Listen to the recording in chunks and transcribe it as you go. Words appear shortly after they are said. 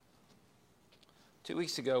2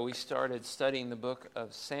 weeks ago, we started studying the book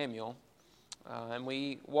of Samuel, and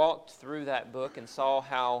we walked through that book and saw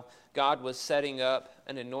how God was setting up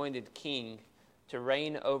an anointed king to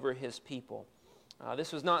reign over his people.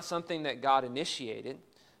 This was not something that God initiated,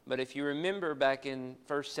 but if you remember back in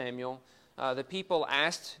 1 Samuel, the people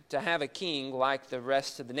asked to have a king like the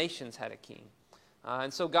rest of the nations had a king.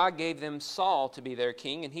 And so God gave them Saul to be their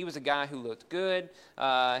king, and he was a guy who looked good.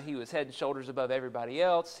 He was head and shoulders above everybody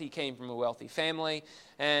else. He came from a wealthy family,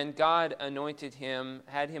 and God anointed him,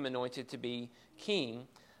 had him anointed to be king,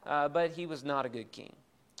 but he was not a good king.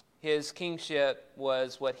 His kingship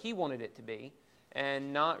was what he wanted it to be,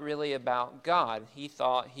 and not really about God. He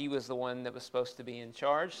thought he was the one that was supposed to be in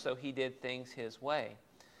charge, so he did things his way.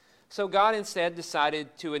 So God instead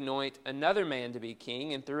decided to anoint another man to be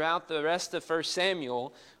king, and throughout the rest of 1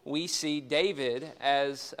 Samuel, we see David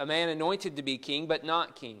as a man anointed to be king, but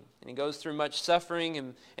not king. And he goes through much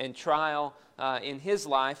suffering and trial in his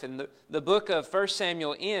life, and the book of 1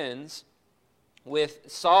 Samuel ends with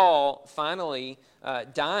Saul finally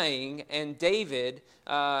dying and David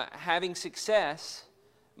having success,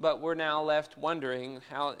 but we're now left wondering,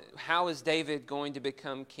 how is David going to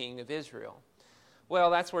become king of Israel? Well,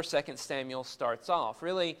 that's where 2 Samuel starts off.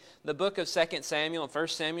 Really, the book of 2 Samuel and 1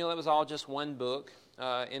 Samuel, it was all just one book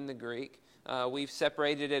in the Greek. We've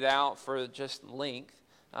separated it out for just length.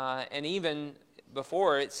 And even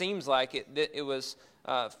before, it seems like it was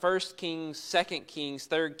 1 Kings, 2 Kings,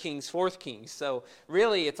 3 Kings, 4 Kings. So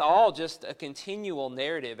really, it's all just a continual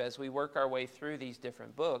narrative as we work our way through these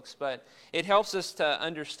different books. But it helps us to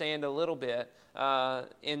understand a little bit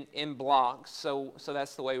in blocks. So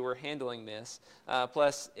that's the way we're handling this.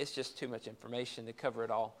 Plus, it's just too much information to cover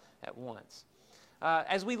it all at once.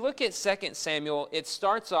 As we look at 2 Samuel, it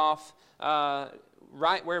starts off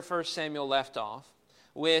right where 1 Samuel left off,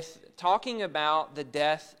 with talking about the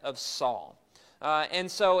death of Saul. And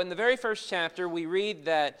so in the very first chapter, we read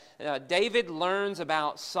that David learns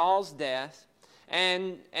about Saul's death,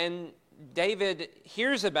 and David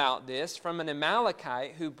hears about this from an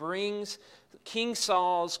Amalekite who brings King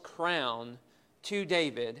Saul's crown to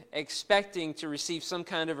David, expecting to receive some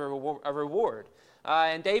kind of a reward.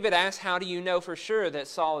 And David asks, "How do you know for sure that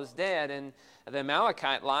Saul is dead?" And the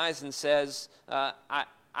Amalekite lies and says,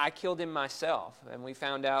 I killed him myself. And we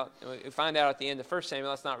find out at the end of 1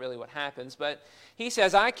 Samuel, that's not really what happens. But he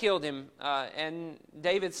says, I killed him. And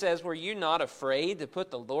David says, were you not afraid to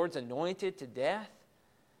put the Lord's anointed to death?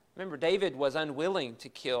 Remember, David was unwilling to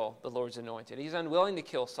kill the Lord's anointed. He's unwilling to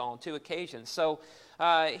kill Saul on 2 occasions. So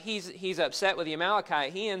he's upset with the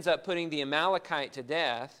Amalekite. He ends up putting the Amalekite to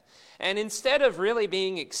death. And instead of really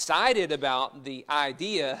being excited about the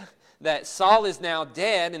idea that Saul is now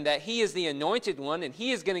dead and that he is the anointed one and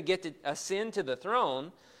he is going to get to ascend to the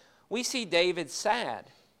throne, we see David sad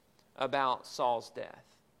about Saul's death.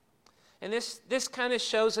 And this kind of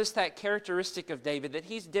shows us that characteristic of David, that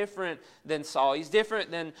he's different than Saul. He's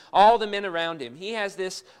different than all the men around him. He has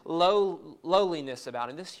this lowliness about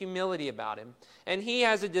him, this humility about him. And he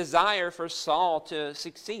has a desire for Saul to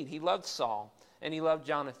succeed. He loved Saul and he loved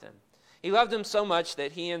Jonathan. He loved him so much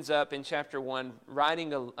that he ends up in chapter 1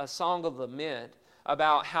 writing a song of lament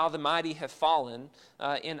about how the mighty have fallen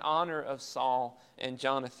in honor of Saul and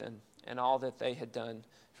Jonathan and all that they had done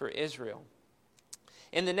for Israel.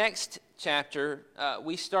 In the next chapter,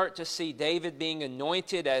 we start to see David being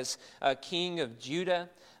anointed as king of Judah,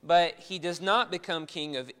 but he does not become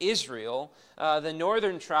king of Israel. The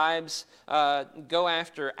northern tribes go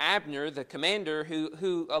after Abner, the commander,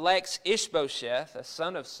 who elects Ishbosheth, a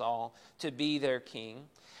son of Saul, to be their king.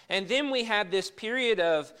 And then we have this period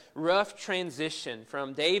of rough transition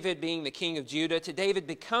from David being the king of Judah to David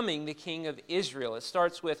becoming the king of Israel. It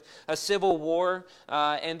starts with a civil war,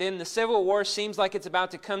 and then the civil war seems like it's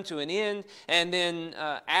about to come to an end, and then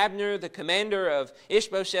Abner, the commander of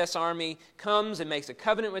Ishbosheth's army, comes and makes a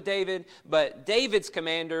covenant with David, but David's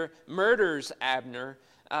commander murders Abner,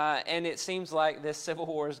 and it seems like this civil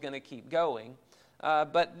war is going to keep going.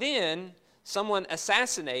 But then someone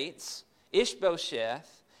assassinates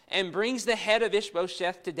Ishbosheth and brings the head of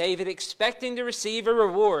Ishbosheth to David, expecting to receive a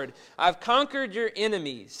reward. I've conquered your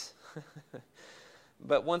enemies.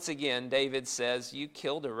 But once again, David says, you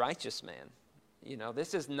killed a righteous man. You know,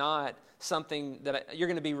 this is not something that you're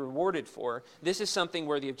going to be rewarded for. This is something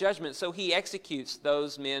worthy of judgment. So he executes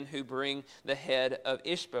those men who bring the head of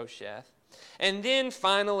Ishbosheth. And then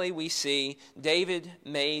finally we see David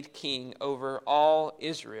made king over all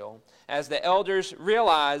Israel as the elders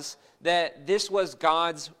realize that this was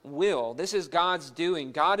God's will. This is God's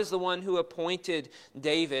doing. God is the one who appointed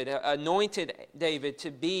David, anointed David to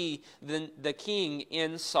be the king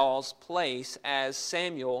in Saul's place, as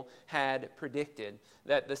Samuel had predicted,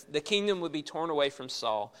 that the kingdom would be torn away from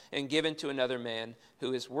Saul and given to another man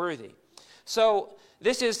who is worthy. So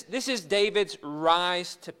this is David's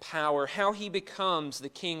rise to power, how he becomes the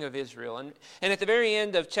king of Israel. And at the very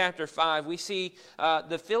end of chapter 5, we see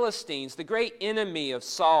the Philistines, the great enemy of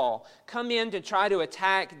Saul, come in to try to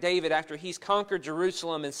attack David after he's conquered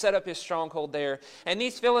Jerusalem and set up his stronghold there. And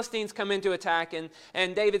these Philistines come in to attack,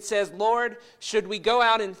 and David says, "Lord, should we go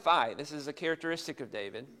out and fight?" This is a characteristic of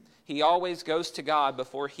David. He always goes to God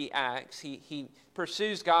before he acts. He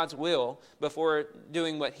pursues God's will before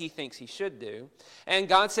doing what he thinks he should do. And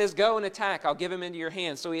God says, "Go and attack. I'll give him into your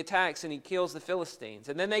hands." So he attacks and he kills the Philistines.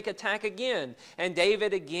 And then they attack again. And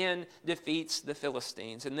David again defeats the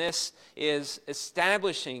Philistines. And this is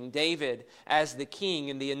establishing David as the king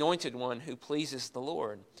and the anointed one who pleases the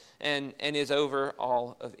Lord and is over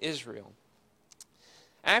all of Israel.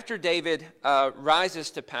 After David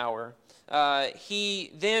rises to power,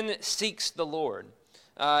 he then seeks the Lord.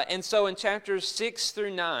 And so in chapters 6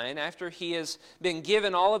 through 9, after he has been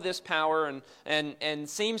given all of this power and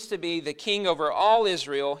seems to be the king over all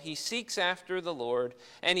Israel, he seeks after the Lord,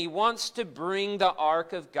 and he wants to bring the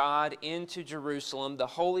ark of God into Jerusalem, the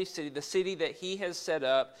holy city, the city that he has set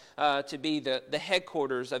up to be the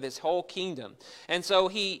headquarters of his whole kingdom. And so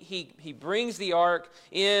he brings the ark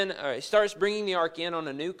in, or he starts bringing the ark in on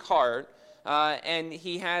a new cart, and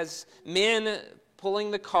he has men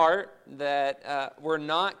pulling the cart that were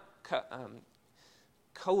not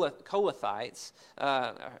Kohathites.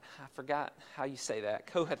 I forgot how you say that,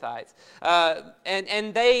 Kohathites.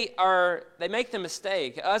 And they make the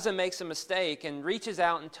mistake. Uzzah makes a mistake and reaches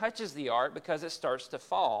out and touches the ark because it starts to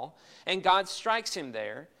fall. And God strikes him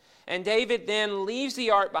there. And David then leaves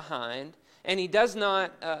the ark behind. And he does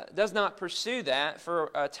not pursue that for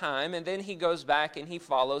a time, and then he goes back and he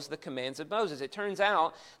follows the commands of Moses. It turns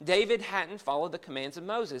out David hadn't followed the commands of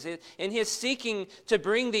Moses. In his seeking to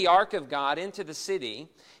bring the ark of God into the city,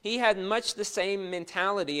 he had much the same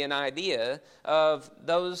mentality and idea of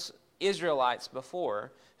those Israelites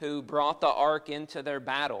before who brought the ark into their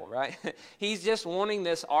battle, right? He's just wanting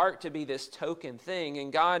this ark to be this token thing,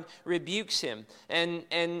 and God rebukes him.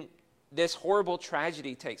 And this horrible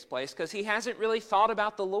tragedy takes place because he hasn't really thought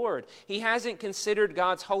about the Lord. He hasn't considered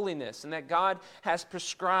God's holiness and that God has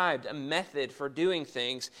prescribed a method for doing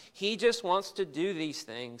things. He just wants to do these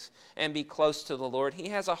things and be close to the Lord. He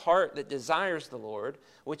has a heart that desires the Lord,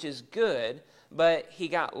 which is good, but he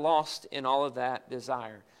got lost in all of that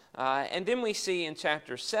desire. And then we see in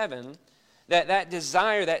chapter 7 that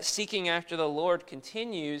desire, that seeking after the Lord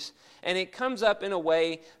continues, and it comes up in a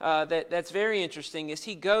way that's very interesting. Is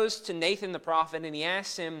he goes to Nathan the prophet and he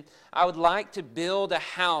asks him, "I would like to build a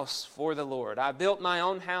house for the Lord. I built my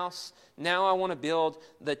own house. Now I want to build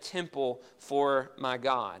the temple for my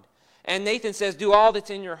God." And Nathan says, "Do all that's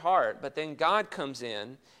in your heart." But then God comes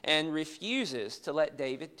in and refuses to let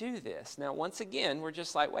David do this. Now, once again, we're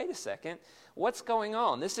just like, wait a second. What's going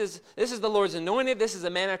on? This is the Lord's anointed. This is a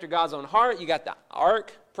man after God's own heart. You got the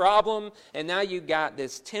ark problem, and now you got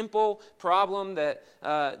this temple problem that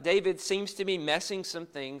David seems to be messing some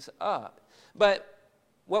things up. But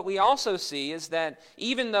what we also see is that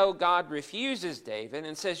even though God refuses David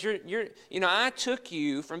and says, I took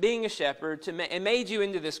you from being a shepherd and made you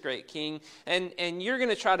into this great king, and you're going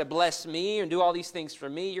to try to bless me and do all these things for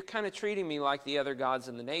me, you're kind of treating me like the other gods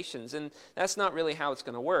in the nations. And that's not really how it's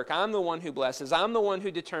going to work. I'm the one who blesses. I'm the one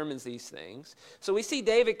who determines these things. So we see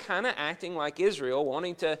David kind of acting like Israel,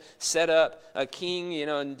 wanting to set up a king,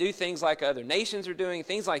 and do things like other nations are doing,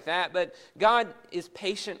 things like that. But God is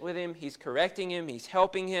patient with him. He's correcting him. He's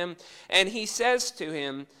helping him, and he says to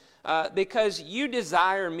him, because you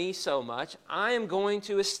desire me so much, I am going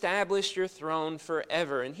to establish your throne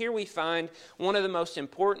forever. And here we find one of the most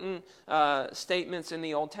important statements in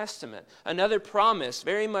the Old Testament. Another promise,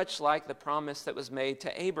 very much like the promise that was made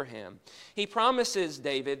to Abraham. He promises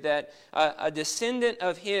David that a descendant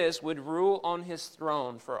of his would rule on his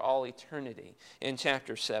throne for all eternity in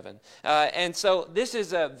chapter 7. And so this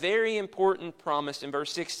is a very important promise in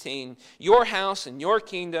verse 16. Your house and your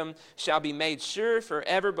kingdom shall be made sure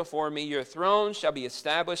forever before me. Your throne shall be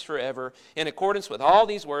established forever. In accordance with all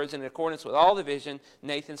these words, in accordance with all the vision,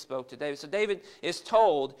 Nathan spoke to David. So David is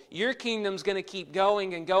told, your kingdom's going to keep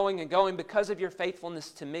going and going and going because of your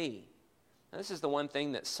faithfulness to me. Now, this is the one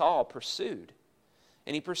thing that Saul pursued.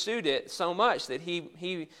 And he pursued it so much that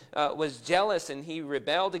he was jealous and he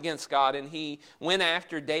rebelled against God, and he went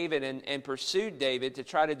after David and pursued David to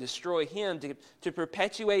try to destroy him, to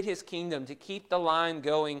perpetuate his kingdom, to keep the line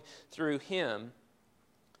going through him.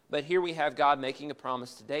 But here we have God making a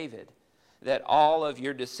promise to David that all of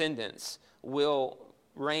your descendants will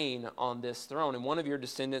reign on this throne. And one of your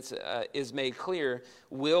descendants is made clear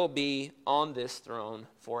will be on this throne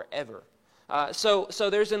forever. So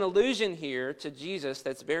there's an allusion here to Jesus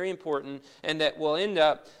that's very important, and that will end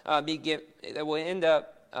up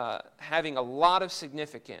having a lot of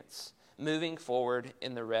significance moving forward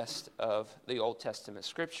in the rest of the Old Testament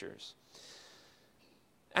scriptures.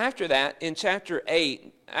 After that, in chapter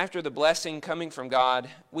 8, after the blessing coming from God,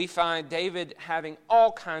 we find David having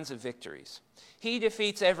all kinds of victories. He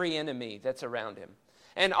defeats every enemy that's around him.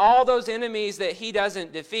 And all those enemies that he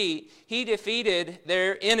doesn't defeat, he defeated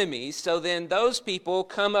their enemies. So then those people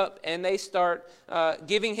come up and they start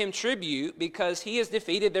giving him tribute because he has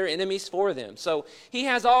defeated their enemies for them. So he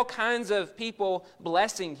has all kinds of people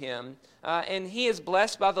blessing him. And he is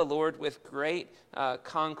blessed by the Lord with great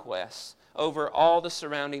conquests over all the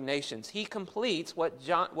surrounding nations. He completes what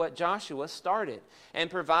Joshua started, and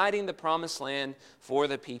providing the promised land for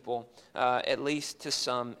the people, at least to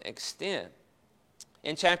some extent.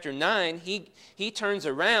 In chapter 9, he turns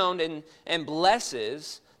around and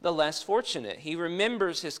blesses the less fortunate. He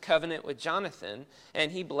remembers his covenant with Jonathan,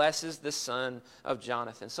 and he blesses the son of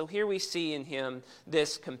Jonathan. So here we see in him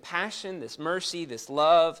this compassion, this mercy, this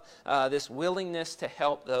love, this willingness to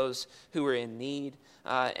help those who are in need.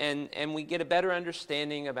 And we get a better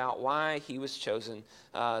understanding about why he was chosen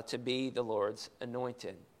to be the Lord's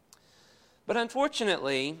anointed. But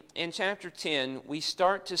unfortunately, in chapter 10, we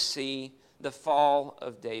start to see the fall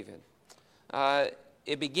of David.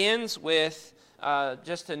 It begins with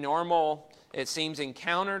just a normal, it seems,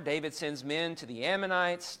 encounter. David sends men to the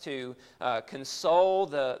Ammonites to console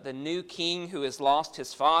the new king who has lost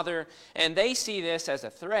his father. And they see this as a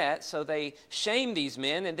threat, so they shame these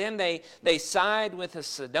men. And then they side with the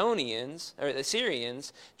Sidonians, or the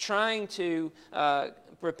Syrians, trying to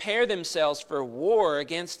prepare themselves for war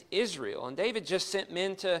against Israel. And David just sent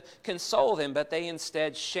men to console them, but they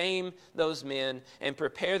instead shame those men and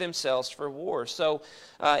prepare themselves for war. So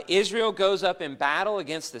Israel goes up in battle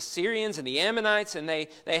against the Syrians and the Ammonites, and they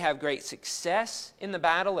have great success in the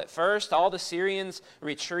battle at first. All the Syrians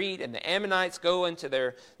retreat, and the Ammonites go into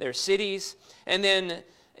their cities. And then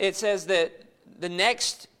it says that the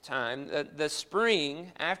next time, the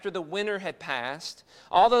spring, after the winter had passed,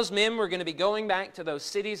 all those men were going to be going back to those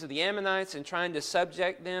cities of the Ammonites and trying to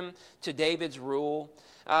subject them to David's rule.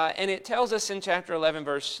 And it tells us in chapter 11,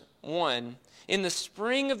 verse 1, in the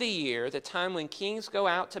spring of the year, the time when kings go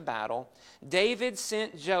out to battle, David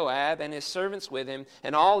sent Joab and his servants with him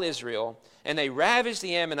and all Israel, and they ravaged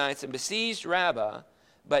the Ammonites and besieged Rabbah,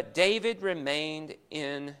 but David remained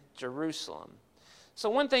in Jerusalem. So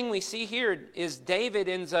one thing we see here is David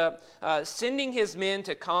ends up sending his men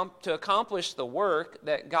to accomplish the work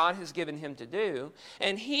that God has given him to do,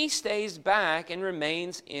 and he stays back and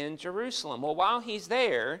remains in Jerusalem. Well, while he's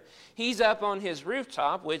there, he's up on his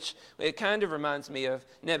rooftop, which it kind of reminds me of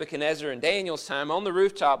Nebuchadnezzar and Daniel's time, on the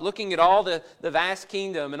rooftop, looking at all the vast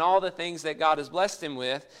kingdom and all the things that God has blessed him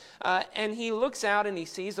with, and he looks out and he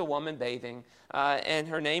sees a woman bathing, and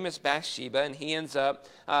her name is Bathsheba, and he ends up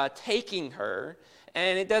taking her.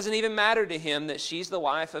 And it doesn't even matter to him that she's the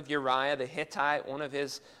wife of Uriah the Hittite, one of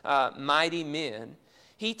his mighty men.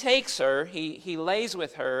 He takes her, he lays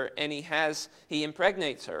with her, and he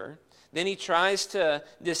impregnates her. Then he tries to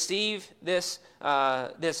deceive this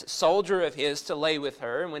soldier of his to lay with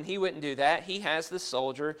her. And when he wouldn't do that, he has the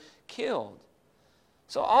soldier killed.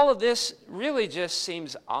 So all of this really just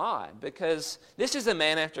seems odd, because this is a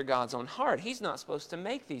man after God's own heart. He's not supposed to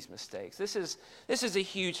make these mistakes. This is a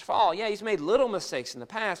huge fall. Yeah, he's made little mistakes in the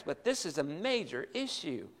past, but this is a major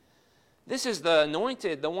issue. This is the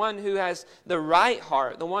anointed, the one who has the right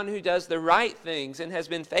heart, the one who does the right things and has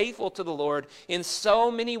been faithful to the Lord in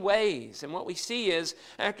so many ways. And what we see is,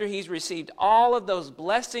 after he's received all of those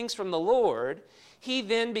blessings from the Lord, he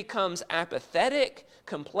then becomes apathetic,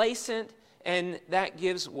 complacent, and that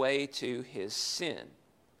gives way to his sin.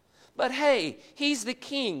 But hey, he's the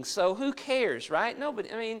king, so who cares, right?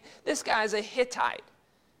 Nobody, this guy's a Hittite,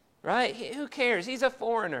 right? Who cares? He's a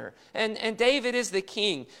foreigner. And David is the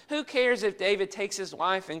king. Who cares if David takes his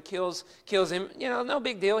wife and kills him? No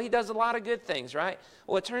big deal. He does a lot of good things, right?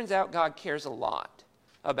 Well, it turns out God cares a lot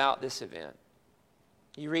about this event.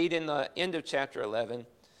 You read in the end of chapter 11,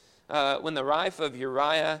 when the wife of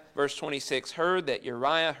Uriah, verse 26, heard that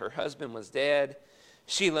Uriah, her husband, was dead,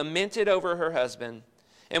 she lamented over her husband,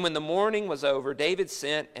 And when the mourning was over, David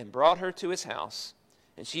sent and brought her to his house,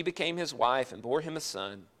 and she became his wife and bore him a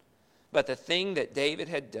son. But the thing that David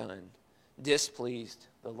had done displeased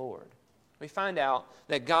the Lord. We find out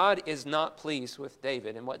that God is not pleased with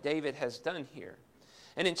David and what David has done here.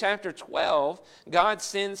 And in chapter 12, God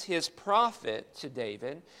sends his prophet to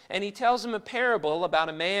David, and he tells him a parable about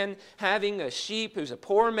a man having a sheep who's a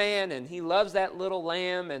poor man, and he loves that little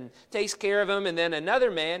lamb and takes care of him. And then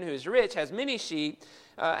another man who's rich, has many sheep,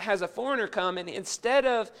 has a foreigner come, and instead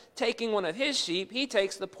of taking one of his sheep, he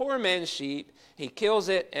takes the poor man's sheep, he kills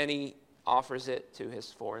it, and he offers it to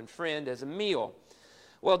his foreign friend as a meal.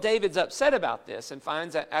 Well, David's upset about this and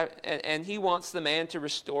finds that, and he wants the man to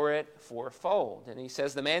restore it fourfold. And he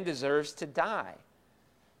says the man deserves to die.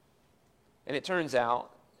 And it turns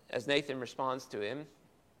out, as Nathan responds to him,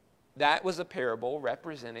 that was a parable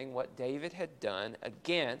representing what David had done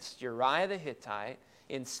against Uriah the Hittite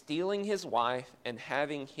in stealing his wife and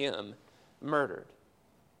having him murdered.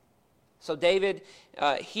 So David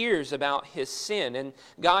hears about his sin, and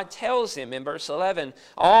God tells him in verse 11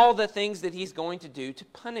 all the things that he's going to do to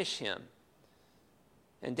punish him.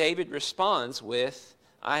 And David responds with,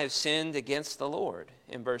 I have sinned against the Lord,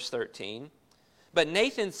 in verse 13. But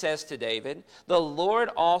Nathan says to David, the Lord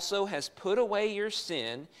also has put away your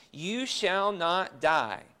sin. You shall not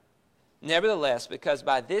die. Nevertheless, because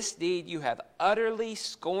by this deed you have utterly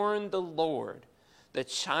scorned the Lord, the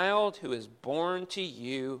child who is born to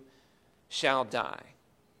you shall die.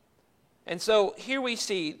 And so here we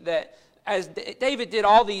see that as David did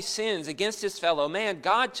all these sins against his fellow man,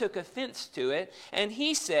 God took offense to it, and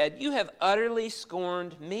he said, you have utterly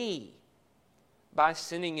scorned me by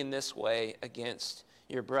sinning in this way against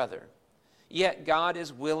your brother. Yet God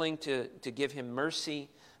is willing to give him mercy.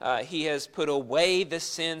 He has put away the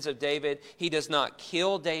sins of David. He does not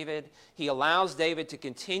kill David. He allows David to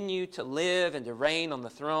continue to live and to reign on the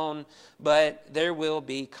throne, but there will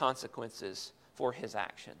be consequences for his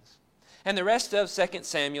actions. And the rest of 2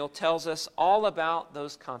 Samuel tells us all about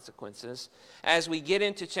those consequences. As we get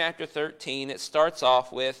into chapter 13, it starts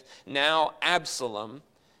off with, now Absalom,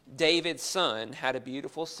 David's son, had a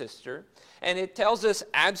beautiful sister. And it tells us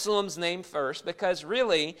Absalom's name first because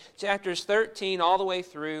really chapters 13 all the way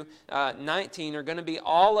through 19 are going to be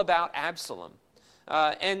all about Absalom.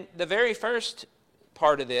 And the very first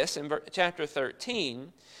part of this, in chapter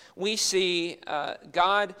 13, we see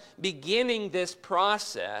God beginning this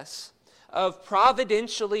process of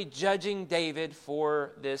providentially judging David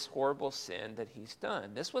for this horrible sin that he's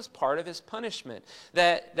done. This was part of his punishment,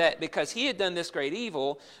 that because he had done this great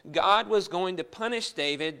evil, God was going to punish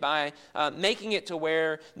David by making it to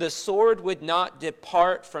where the sword would not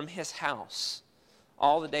depart from his house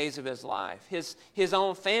all the days of his life. His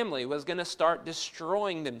own family was going to start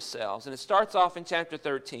destroying themselves. And it starts off in chapter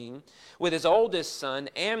 13 with his oldest son,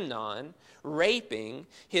 Amnon, raping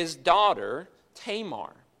his daughter,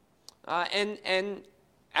 Tamar. And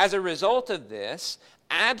as a result of this,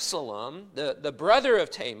 Absalom, the brother of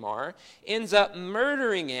Tamar, ends up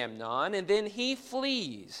murdering Amnon, and then he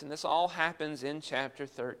flees. And this all happens in chapter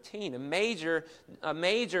 13. A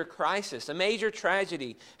major crisis, a major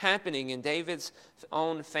tragedy happening in David's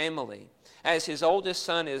own family. As his oldest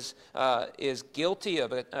son is guilty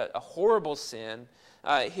of a horrible sin,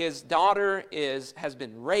 his daughter has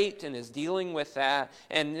been raped and is dealing with that.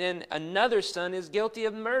 And then another son is guilty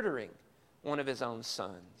of murdering one of his own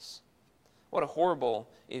sons. What a horrible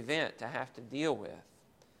event to have to deal with.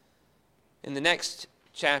 In the next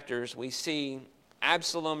chapters, we see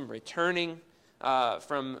Absalom returning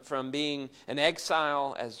from being an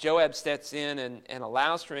exile as Joab steps in and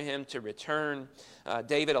allows for him to return.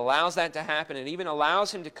 David allows that to happen and even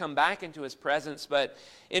allows him to come back into his presence. But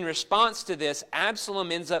in response to this,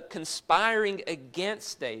 Absalom ends up conspiring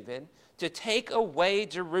against David to take away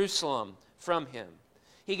Jerusalem from him.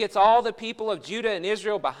 He gets all the people of Judah and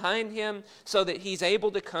Israel behind him so that he's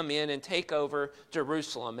able to come in and take over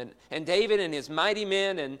Jerusalem. And David and his mighty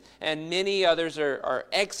men and many others are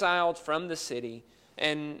exiled from the city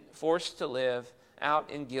and forced to live out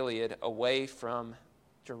in Gilead away from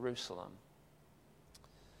Jerusalem.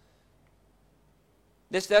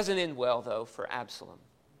 This doesn't end well, though, for Absalom.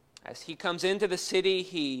 As he comes into the city,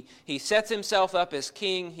 he sets himself up as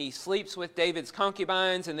king. He sleeps with David's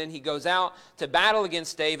concubines, and then he goes out to battle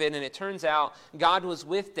against David. And it turns out God was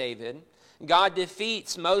with David. God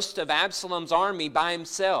defeats most of Absalom's army by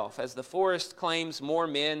himself, as the forest claims more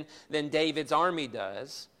men than David's army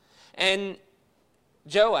does. And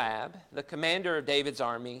Joab, the commander of David's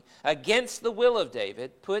army, against the will of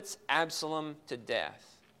David, puts Absalom to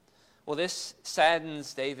death. Well, this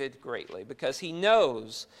saddens David greatly because he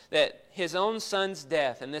knows that his own son's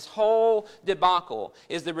death and this whole debacle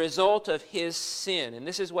is the result of his sin. And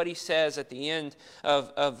this is what he says at the end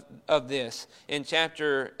of this. In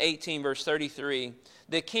chapter 18, verse 33,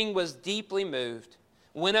 the king was deeply moved,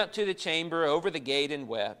 went up to the chamber over the gate and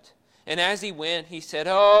wept. And as he went, he said,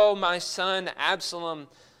 "Oh, my son Absalom,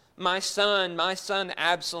 my son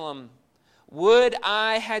Absalom, would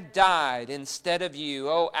I had died instead of you,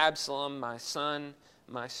 O Absalom, my son,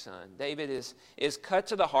 my son." David is cut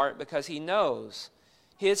to the heart because he knows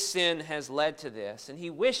his sin has led to this. And he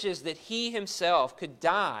wishes that he himself could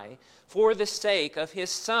die for the sake of his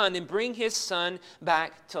son and bring his son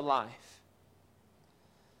back to life.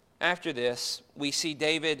 After this, we see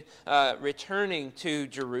David returning to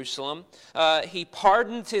Jerusalem. He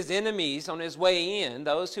pardons his enemies on his way in,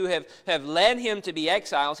 those who have led him to be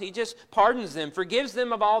exiles. He just pardons them, forgives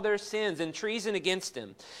them of all their sins and treason against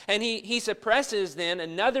him. And he suppresses then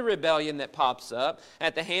another rebellion that pops up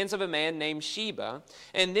at the hands of a man named Sheba.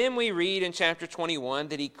 And then we read in chapter 21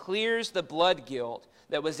 that he clears the blood guilt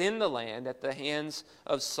that was in the land at the hands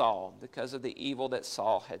of Saul because of the evil that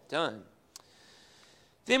Saul had done.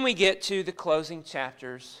 Then we get to the closing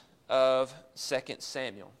chapters of 2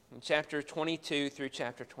 Samuel, in chapter 22 through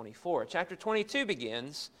chapter 24. Chapter 22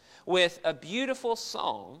 begins with a beautiful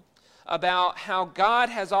song about how God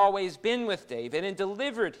has always been with David and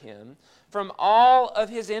delivered him from all of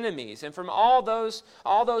his enemies and from all those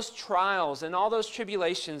trials and all those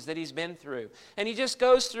tribulations that he's been through. And he just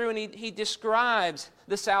goes through and he describes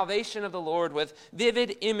the salvation of the Lord with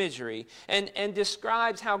vivid imagery and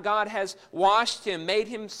describes how God has washed him, made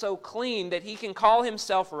him so clean that he can call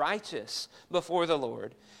himself righteous before the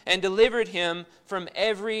Lord, and delivered him from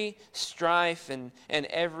every strife and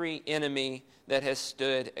every enemy that has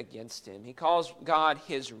stood against him. He calls God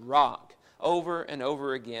his rock over and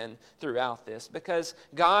over again throughout this because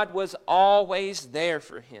God was always there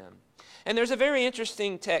for him. And there's a very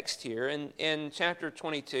interesting text here in chapter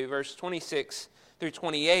 22, verse 26 through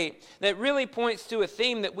 28, that really points to a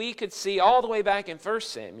theme that we could see all the way back in 1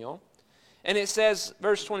 Samuel. And it says,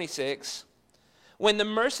 verse 26, with the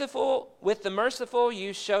merciful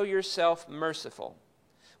you show yourself merciful.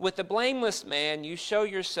 With the blameless man you show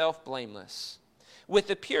yourself blameless. With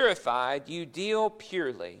the purified you deal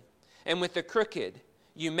purely. And with the crooked,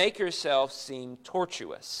 you make yourself seem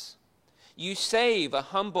tortuous. You save a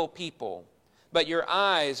humble people, but your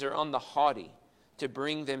eyes are on the haughty to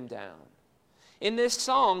bring them down. In this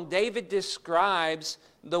song, David describes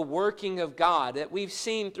the working of God that we've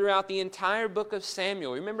seen throughout the entire book of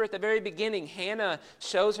Samuel. Remember at the very beginning, Hannah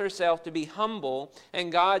shows herself to be humble,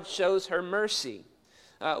 and God shows her mercy.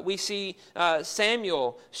 We see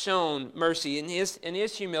Samuel shown mercy in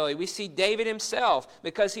his humility. We see David himself,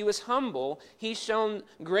 because he was humble, he's shown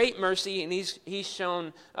great mercy, and he's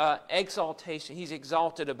shown exaltation. He's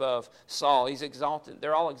exalted above Saul. He's exalted.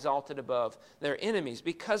 They're all exalted above their enemies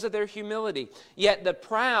because of their humility. Yet the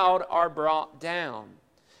proud are brought down.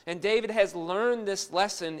 And David has learned this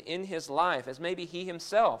lesson in his life, as maybe he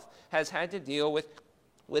himself has had to deal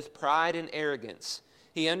with pride and arrogance.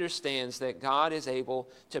 He understands that God is able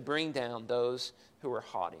to bring down those who are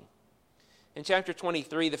haughty. In chapter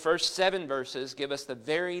 23, the first 7 verses give us the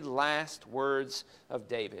very last words of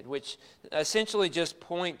David, which essentially just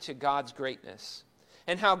point to God's greatness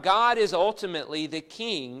and how God is ultimately the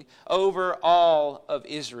king over all of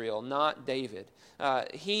Israel, not David.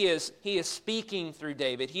 He is speaking through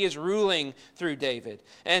David. He is ruling through David.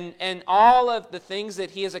 And all of the things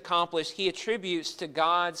that he has accomplished, he attributes to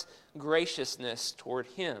God's graciousness toward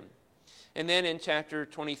him. And then in chapter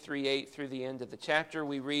 23:8 through the end of the chapter,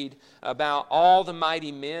 we read about all the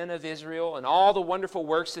mighty men of Israel and all the wonderful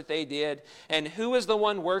works that they did. And who was the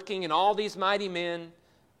one working in all these mighty men?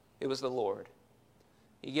 It was the Lord.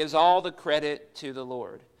 He gives all the credit to the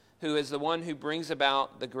Lord, who is the one who brings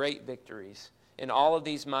about the great victories in all of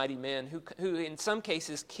these mighty men, who in some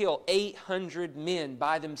cases kill 800 men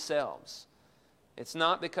by themselves. It's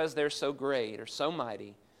not because they're so great or so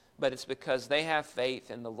mighty, but it's because they have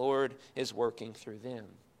faith and the Lord is working through them.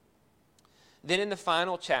 Then in the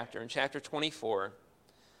final chapter, in chapter 24,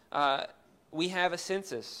 we have a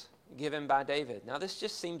census given by David. Now this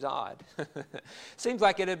just seems odd. Seems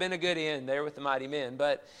like it had been a good end there with the mighty men.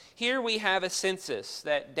 But here we have a census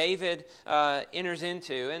that David enters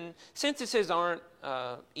into. And censuses aren't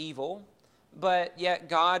evil, but yet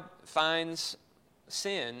God finds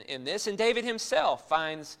sin in this. And David himself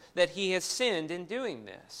finds that he has sinned in doing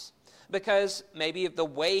this, because maybe of the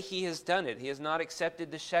way he has done it. He has not accepted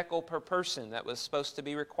the shekel per person that was supposed to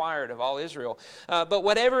be required of all Israel. But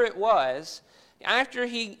whatever it was, After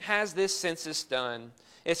he has this census done,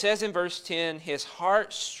 it says in verse 10, his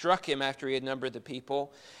heart struck him after he had numbered the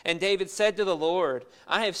people. And David said to the Lord,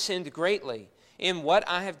 I have sinned greatly in what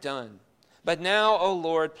I have done. But now, O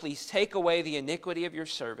Lord, please take away the iniquity of your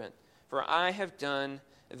servant, for I have done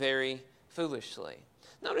very foolishly.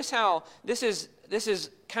 Notice how this is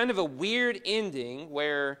kind of a weird ending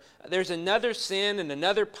where there's another sin and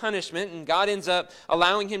another punishment, and God ends up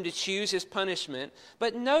allowing him to choose his punishment.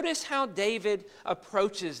 But notice how David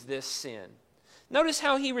approaches this sin. Notice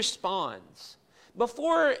how he responds.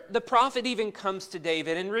 Before the prophet even comes to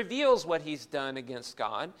David and reveals what he's done against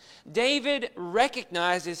God, David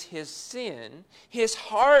recognizes his sin, his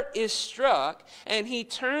heart is struck, and he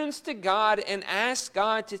turns to God and asks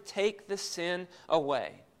God to take the sin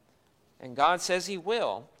away. And God says he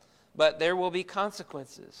will, but there will be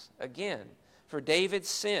consequences, again, for David's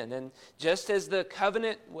sin. And just as the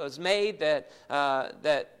covenant was made that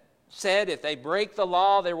said if they break the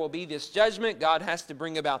law, there will be this judgment. God has to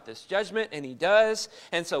bring about this judgment, and he does.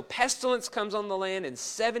 And so pestilence comes on the land, and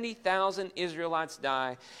 70,000 Israelites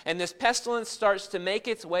die. And this pestilence starts to make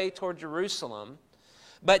its way toward Jerusalem.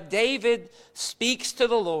 But David speaks to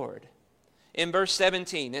the Lord. In verse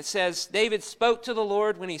 17, it says, David spoke to the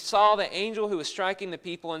Lord when he saw the angel who was striking the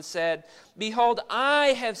people and said, Behold, I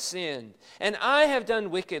have sinned, and I have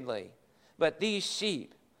done wickedly. But these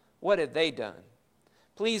sheep, what have they done?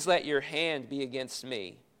 Please let your hand be against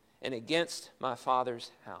me and against my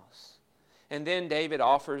father's house. And then David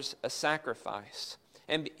offers a sacrifice.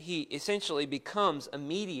 And he essentially becomes a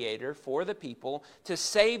mediator for the people to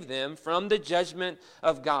save them from the judgment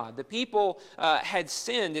of God. The people had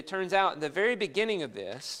sinned, it turns out, in the very beginning of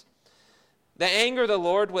this. The anger of the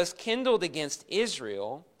Lord was kindled against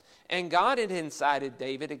Israel, and God had incited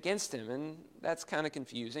David against him. And that's kind of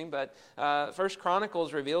confusing, but First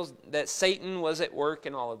Chronicles reveals that Satan was at work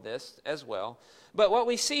in all of this as well. But what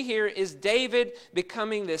we see here is David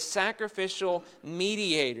becoming this sacrificial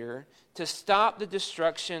mediator to stop the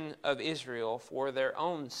destruction of Israel for their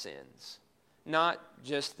own sins, not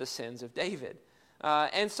just the sins of David.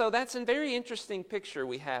 And so that's a very interesting picture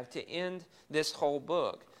we have to end this whole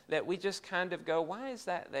book, that we just kind of go, why is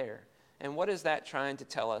that there? And what is that trying to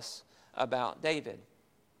tell us about David?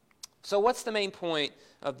 So what's the main point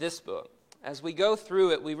of this book? As we go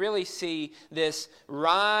through it, we really see this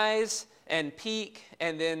rise and peak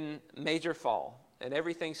and then major fall. And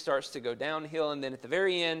everything starts to go downhill. And then at the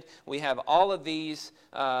very end, we have all of these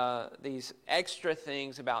extra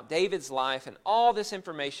things about David's life. And all this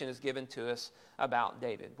information is given to us about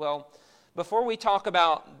David. Well, before we talk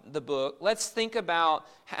about the book, let's think about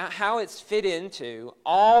how it's fit into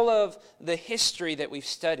all of the history that we've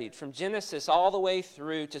studied, from Genesis all the way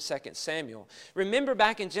through to 2 Samuel. Remember,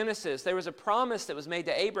 back in Genesis, there was a promise that was made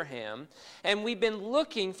to Abraham, and we've been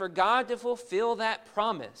looking for God to fulfill that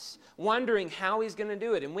promise, wondering how he's going to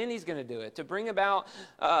do it and when he's going to do it, to bring about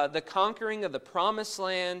the conquering of the promised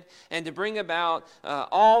land, and to bring about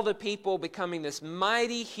all the people becoming this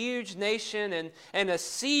mighty, huge nation, and a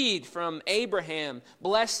seed from Abraham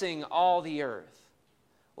blessing all the earth.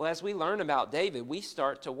 Well, as we learn about David, we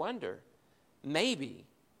start to wonder, maybe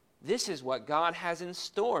this is what God has in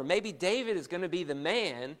store. Maybe David is going to be the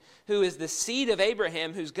man who is the seed of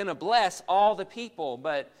Abraham, who's going to bless all the people,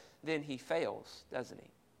 but then he fails, doesn't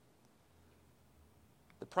he?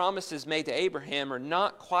 The promises made to Abraham are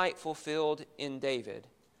not quite fulfilled in David.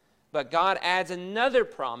 But God adds another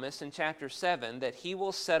promise in chapter 7 that he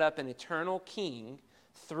will set up an eternal king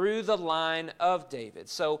through the line of David.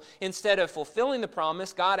 So instead of fulfilling the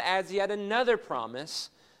promise, God adds yet another promise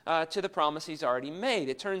to the promise he's already made.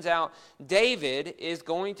 It turns out David is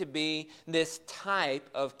going to be this type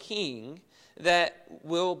of king that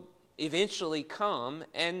will eventually come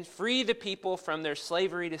and free the people from their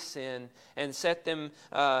slavery to sin and set them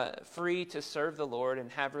free to serve the Lord and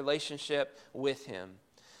have relationship with him.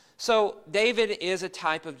 So David is a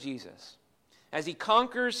type of Jesus. As he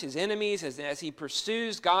conquers his enemies, as he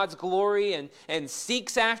pursues God's glory and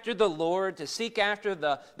seeks after the Lord, to seek after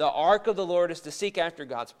the ark of the Lord is to seek after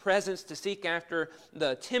God's presence, to seek after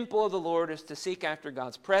the temple of the Lord is to seek after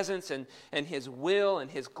God's presence and his will and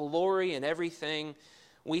his glory and everything,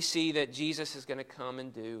 we see that Jesus is going to come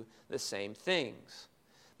and do the same things.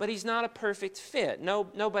 But he's not a perfect fit.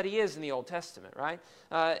 Nobody is in the Old Testament, right?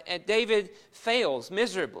 And David fails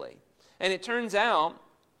miserably. And it turns out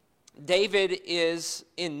David is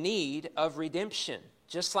in need of redemption,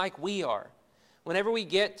 just like we are. Whenever we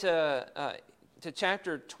get to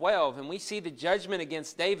chapter 12 and we see the judgment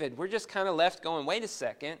against David, we're just kind of left going, wait a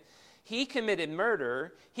second. He committed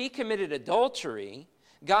murder. He committed adultery.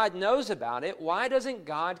 God knows about it. Why doesn't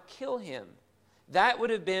God kill him? That would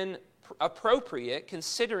have been appropriate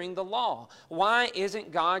considering the law. Why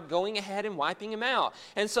isn't God going ahead and wiping him out?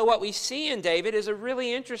 And so what we see in David is a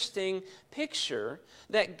really interesting picture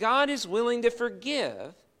that God is willing to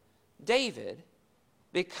forgive David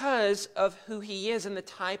because of who he is and the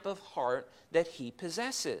type of heart that he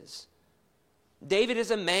possesses. David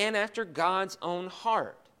is a man after God's own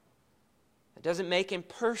heart. It doesn't make him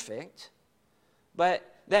perfect,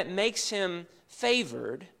 but that makes him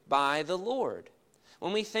favored by the Lord.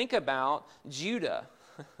 When we think about Judah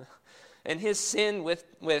and his sin with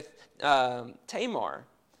Tamar,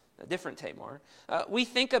 a different Tamar, we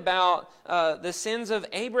think about the sins of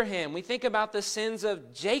Abraham. We think about the sins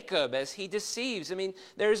of Jacob as he deceives. I mean,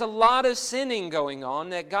 there's a lot of sinning going on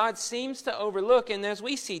that God seems to overlook. And as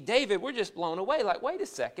we see David, we're just blown away. Like, wait a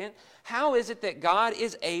second. How is it that God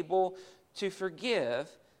is able to forgive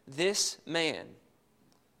this man?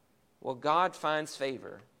 Well, God finds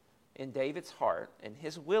favor in David's heart and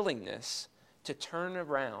his willingness to turn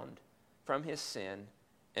around from his sin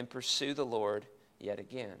and pursue the Lord yet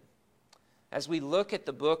again. As we look at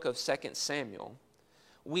the book of 2 Samuel,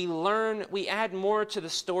 we add more to the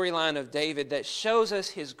storyline of David that shows us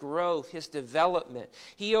his growth, his development.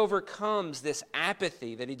 He overcomes this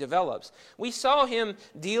apathy that he develops. We saw him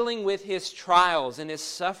dealing with his trials and his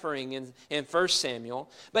suffering in 1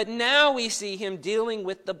 Samuel, but now we see him dealing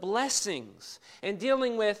with the blessings and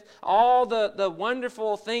dealing with all the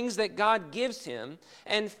wonderful things that God gives him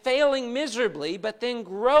and failing miserably, but then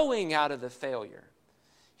growing out of the failure.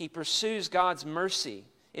 He pursues God's mercy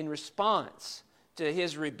in response to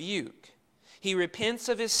his rebuke. He repents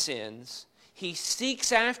of his sins. He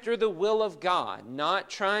seeks after the will of God, not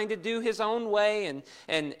trying to do his own way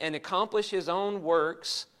and accomplish his own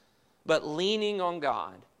works, but leaning on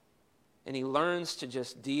God. And he learns to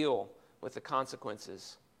just deal with the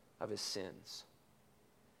consequences of his sins.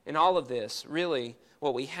 In all of this, really,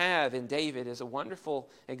 what we have in David is a wonderful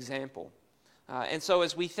example. And so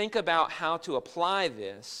as we think about how to apply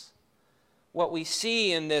this, what we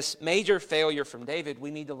see in this major failure from David,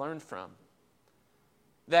 we need to learn from.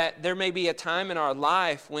 That there may be a time in our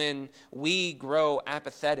life when we grow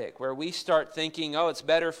apathetic, where we start thinking, oh, it's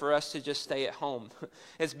better for us to just stay at home.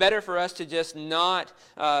 It's better for us to just not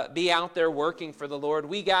be out there working for the Lord.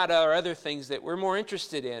 We got our other things that we're more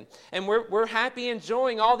interested in. And we're happy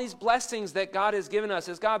enjoying all these blessings that God has given us.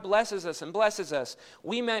 As God blesses us and blesses us,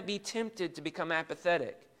 we might be tempted to become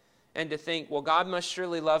apathetic and to think, well, God must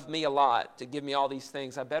surely love me a lot to give me all these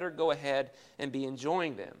things. I better go ahead and be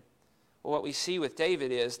enjoying them. Well, what we see with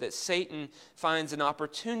David is that Satan finds an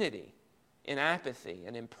opportunity in apathy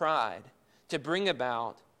and in pride to bring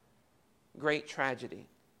about great tragedy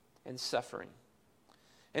and suffering.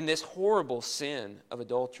 And this horrible sin of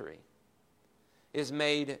adultery is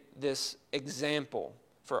made this example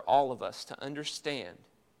for all of us to understand.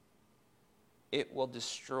 It will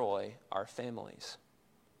destroy our families.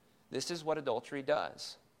 This is what adultery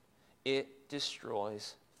does. It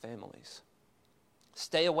destroys families.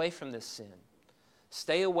 Stay away from this sin.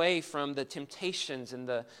 Stay away from the temptations and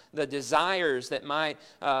the desires that might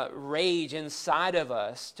rage inside of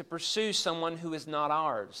us to pursue someone who is not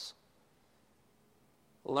ours.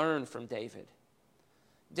 Learn from David.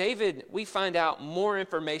 David, we find out more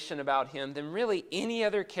information about him than really any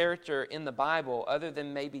other character in the Bible other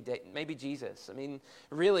than maybe Jesus. I mean,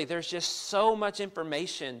 really, there's just so much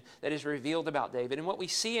information that is revealed about David. And what we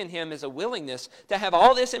see in him is a willingness to have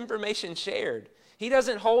all this information shared. He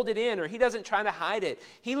doesn't hold it in or he doesn't try to hide it.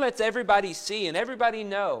 He lets everybody see and everybody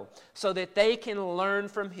know so that they can learn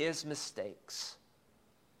from his mistakes.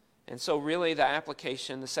 And so really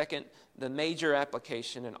the major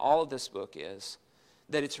application in all of this book is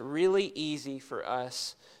that it's really easy for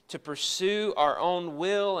us to pursue our own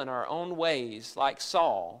will and our own ways like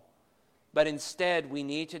Saul, but instead we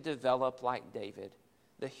need to develop like David,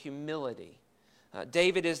 the humility.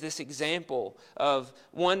 David is this example of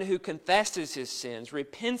one who confesses his sins,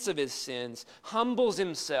 repents of his sins, humbles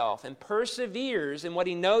himself, and perseveres in what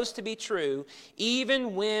he knows to be true,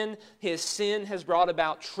 even when his sin has brought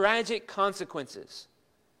about tragic consequences.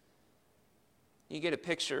 You get a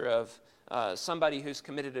picture of somebody who's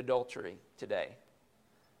committed adultery today.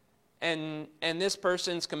 And this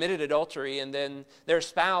person's committed adultery, and then their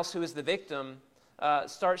spouse, who is the victim,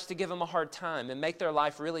 starts to give them a hard time and make their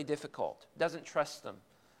life really difficult, doesn't trust them,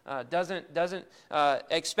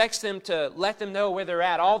 expects them to let them know where they're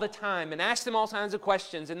at all the time and ask them all kinds of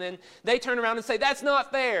questions, and then they turn around and say, that's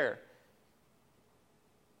not fair.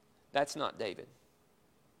 That's not David.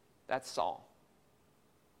 That's Saul.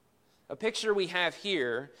 A picture we have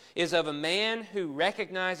here is of a man who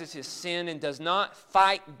recognizes his sin and does not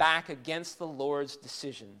fight back against the Lord's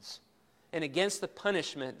decisions. and against the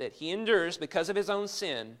punishment that he endures because of his own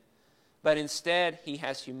sin, but instead he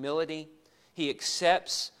has humility. He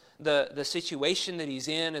accepts the situation that he's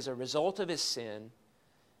in as a result of his sin,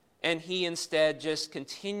 and he instead just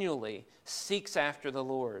continually seeks after the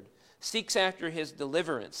Lord, seeks after his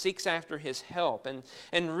deliverance, seeks after his help.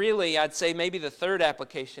 And really, I'd say maybe the third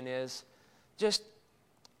application is just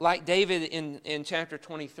like David in chapter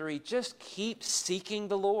 23, just keep seeking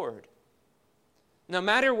the Lord. No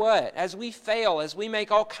matter what, as we fail, as we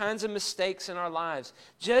make all kinds of mistakes in our lives,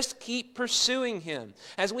 just keep pursuing Him.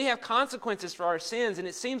 As we have consequences for our sins and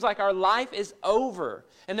it seems like our life is over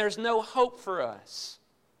and there's no hope for us,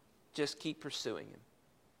 just keep pursuing Him.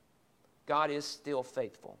 God is still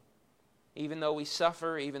faithful. Even though we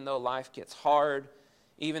suffer, even though life gets hard,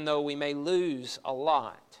 even though we may lose a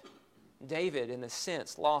lot, David, in a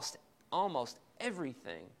sense, lost almost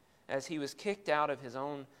everything as he was kicked out of his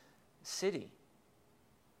own city.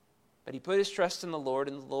 But he put his trust in the Lord,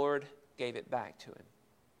 and the Lord gave it back to him.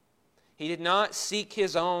 He did not seek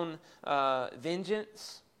his own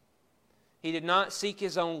vengeance. He did not seek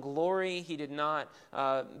his own glory. He did not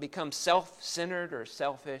become self-centered or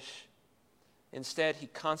selfish. Instead, he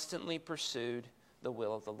constantly pursued the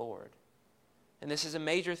will of the Lord. And this is a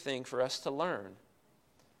major thing for us to learn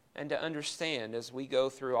and to understand as we go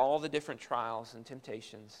through all the different trials and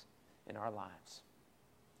temptations in our lives.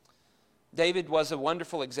 David was a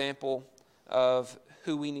wonderful example of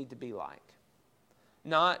who we need to be like.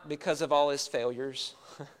 Not because of all his failures,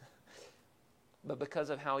 but because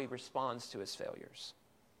of how he responds to his failures.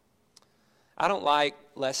 I don't like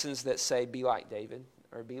lessons that say, be like David,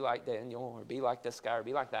 or be like Daniel, or be like this guy, or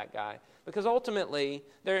be like that guy, because ultimately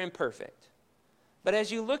they're imperfect. But as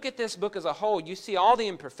you look at this book as a whole, you see all the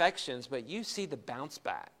imperfections, but you see the bounce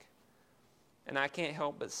back. And I can't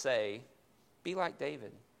help but say, be like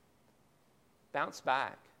David. Bounce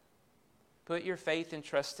back. Put your faith and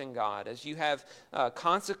trust in God. As you have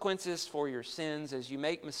consequences for your sins, as you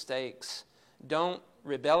make mistakes, don't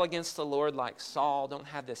rebel against the Lord like Saul. Don't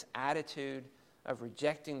have this attitude of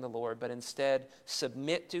rejecting the Lord, but instead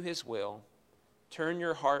submit to His will. Turn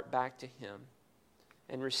your heart back to Him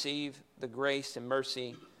and receive the grace and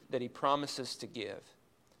mercy that He promises to give.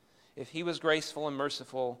 If He was graceful and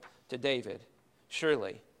merciful to David,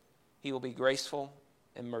 surely He will be graceful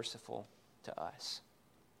and merciful to us.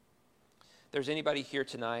 If there's anybody here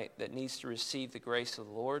tonight that needs to receive the grace of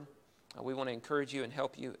the Lord, we want to encourage you and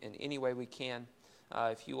help you in any way we can.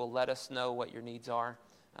 If you will let us know what your needs are,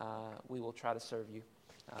 we will try to serve you.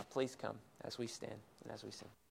 Please come as we stand and as we sing.